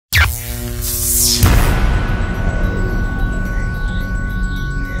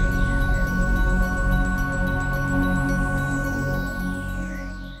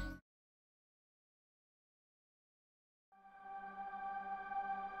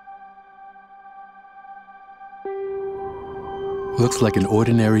looks like an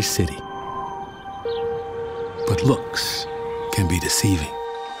ordinary city. But looks can be deceiving.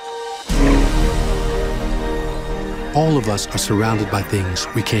 All of us are surrounded by things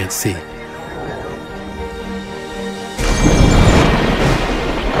we can't see.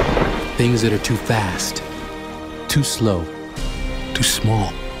 Things that are too fast, too slow, too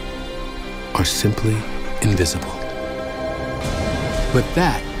small, or simply invisible. But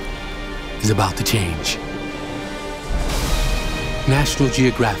that is about to change. National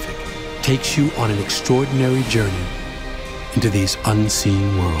Geographic takes you on an extraordinary journey into these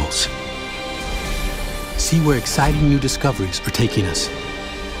unseen worlds. See where exciting new discoveries are taking us,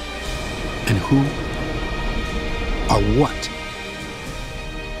 and who or what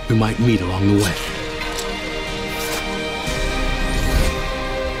we might meet along the way.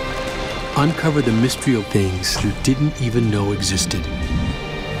 Uncover the mystery of things you didn't even know existed,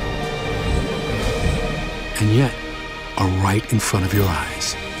 and yet are right in front of your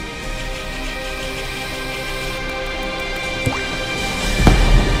eyes.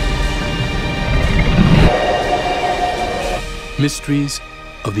 Mysteries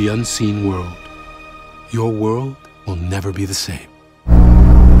of the unseen world. Your world will never be the same.